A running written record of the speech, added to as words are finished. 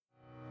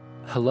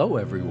Hello,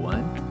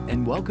 everyone,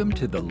 and welcome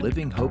to the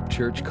Living Hope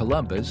Church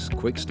Columbus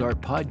Quick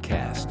Start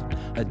Podcast,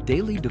 a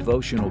daily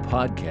devotional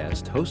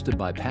podcast hosted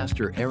by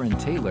Pastor Aaron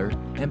Taylor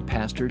and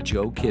Pastor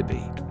Joe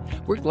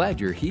Kibbe. We're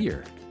glad you're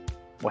here.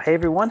 Well, hey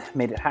everyone,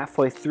 made it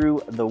halfway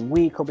through the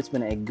week. Hope it's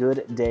been a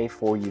good day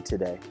for you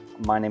today.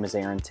 My name is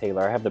Aaron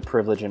Taylor. I have the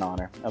privilege and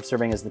honor of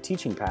serving as the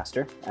teaching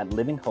pastor at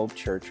Living Hope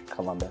Church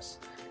Columbus.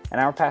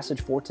 And our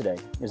passage for today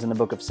is in the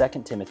book of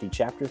 2 Timothy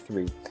chapter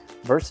 3,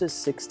 verses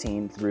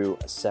 16 through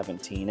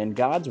 17. And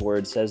God's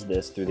word says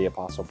this through the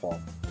Apostle Paul.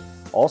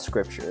 All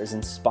scripture is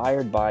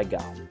inspired by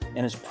God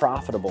and is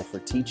profitable for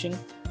teaching,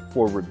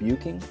 for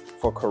rebuking,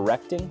 for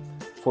correcting,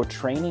 for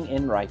training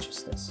in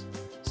righteousness,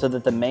 so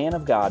that the man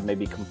of God may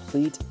be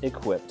complete,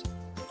 equipped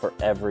for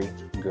every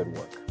good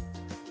work.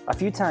 A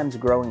few times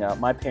growing up,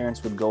 my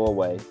parents would go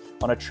away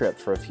on a trip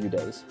for a few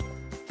days.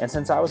 And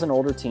since I was an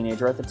older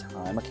teenager at the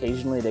time,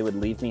 occasionally they would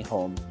leave me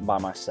home by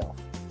myself.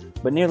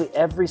 But nearly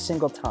every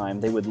single time,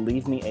 they would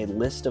leave me a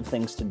list of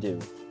things to do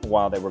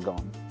while they were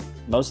gone.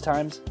 Most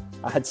times,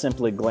 I'd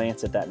simply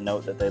glance at that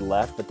note that they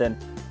left, but then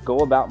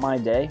go about my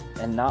day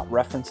and not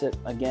reference it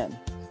again.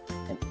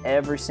 And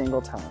every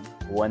single time,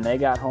 when they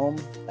got home,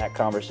 that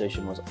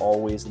conversation was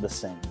always the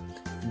same.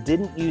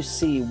 Didn't you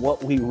see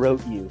what we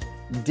wrote you?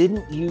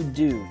 Didn't you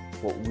do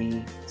what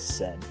we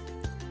said?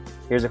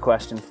 Here's a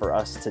question for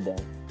us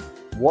today.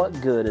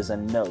 What good is a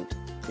note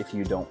if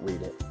you don't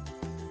read it?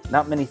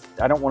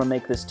 I don't want to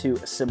make this too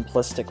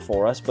simplistic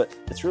for us, but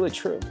it's really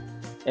true.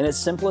 In its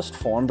simplest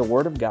form, the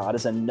Word of God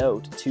is a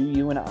note to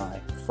you and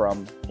I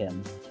from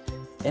Him.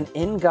 And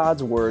in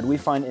God's Word, we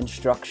find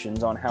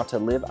instructions on how to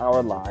live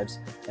our lives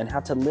and how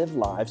to live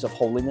lives of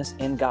holiness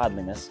and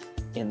godliness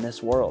in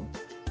this world.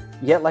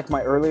 Yet, like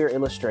my earlier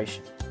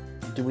illustration,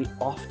 do we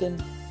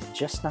often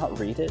just not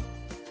read it?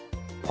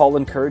 Paul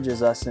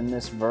encourages us in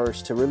this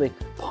verse to really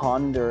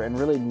ponder and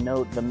really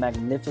note the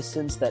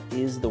magnificence that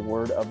is the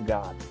Word of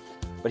God.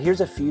 But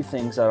here's a few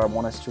things that I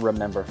want us to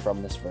remember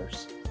from this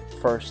verse.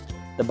 First,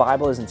 the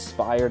Bible is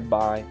inspired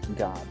by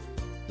God.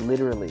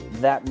 Literally,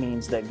 that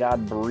means that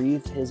God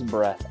breathed His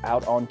breath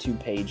out onto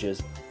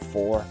pages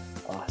for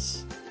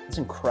us. It's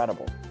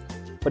incredible.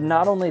 But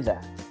not only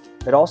that,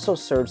 it also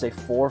serves a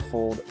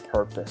fourfold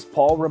purpose.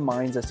 Paul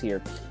reminds us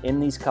here in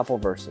these couple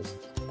verses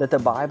that the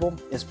Bible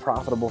is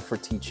profitable for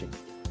teaching.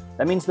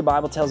 That means the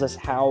Bible tells us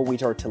how we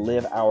are to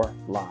live our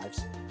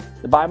lives.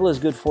 The Bible is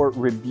good for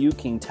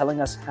rebuking,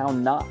 telling us how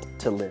not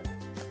to live.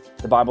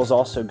 The Bible is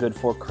also good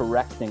for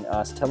correcting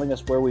us, telling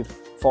us where we've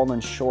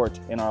fallen short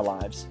in our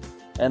lives.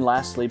 And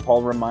lastly,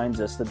 Paul reminds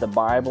us that the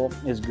Bible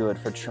is good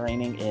for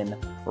training in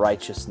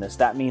righteousness.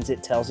 That means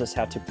it tells us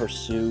how to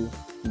pursue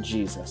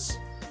Jesus.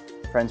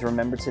 Friends,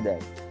 remember today,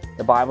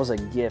 the Bible is a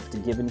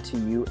gift given to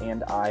you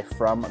and I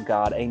from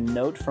God, a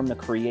note from the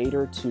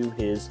Creator to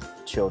His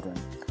children.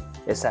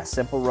 It's that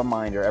simple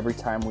reminder every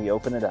time we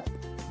open it up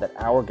that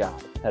our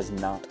God has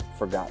not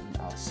forgotten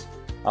us.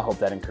 I hope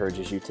that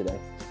encourages you today.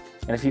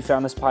 And if you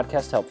found this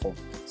podcast helpful,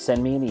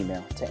 send me an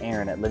email to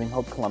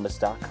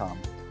aaron@livinghopecolumbus.com.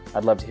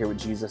 I'd love to hear what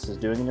Jesus is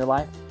doing in your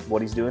life,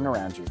 what He's doing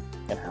around you,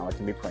 and how I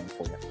can be praying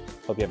for you.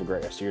 Hope you have a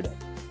great rest of your day.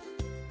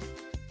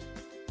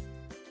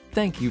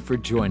 Thank you for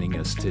joining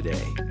us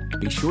today.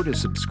 Be sure to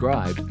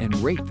subscribe and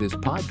rate this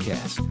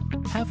podcast.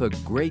 Have a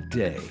great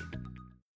day.